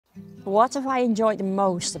What have I enjoyed the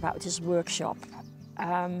most about this workshop?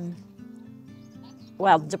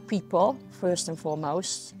 Well, the people, first and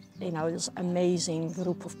foremost. You know, there's an amazing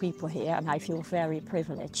group of people here, and I feel very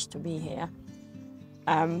privileged to be here.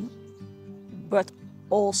 But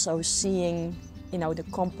also seeing, you know, the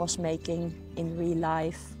compost making in real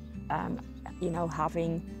life, you know,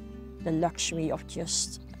 having the luxury of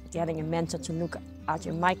just getting a mentor to look at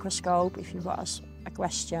your microscope if you've got a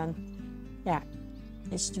question. Yeah,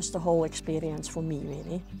 it's just a whole experience for me,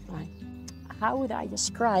 really. How would I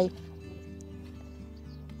describe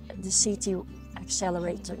the CT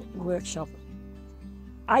Accelerator workshop?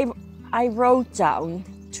 I wrote down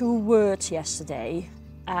 2 words yesterday,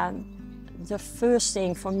 and the first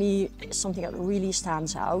thing for me is something that really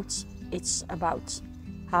stands out. It's about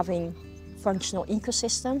having functional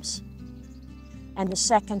ecosystems. And the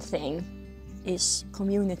second thing is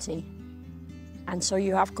community. And so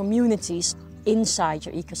you have communities inside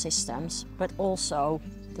your ecosystems, but also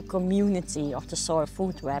the community of the soil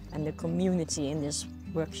food web and the community in this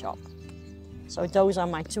workshop. So those are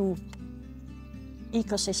my 2: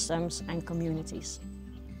 ecosystems and communities.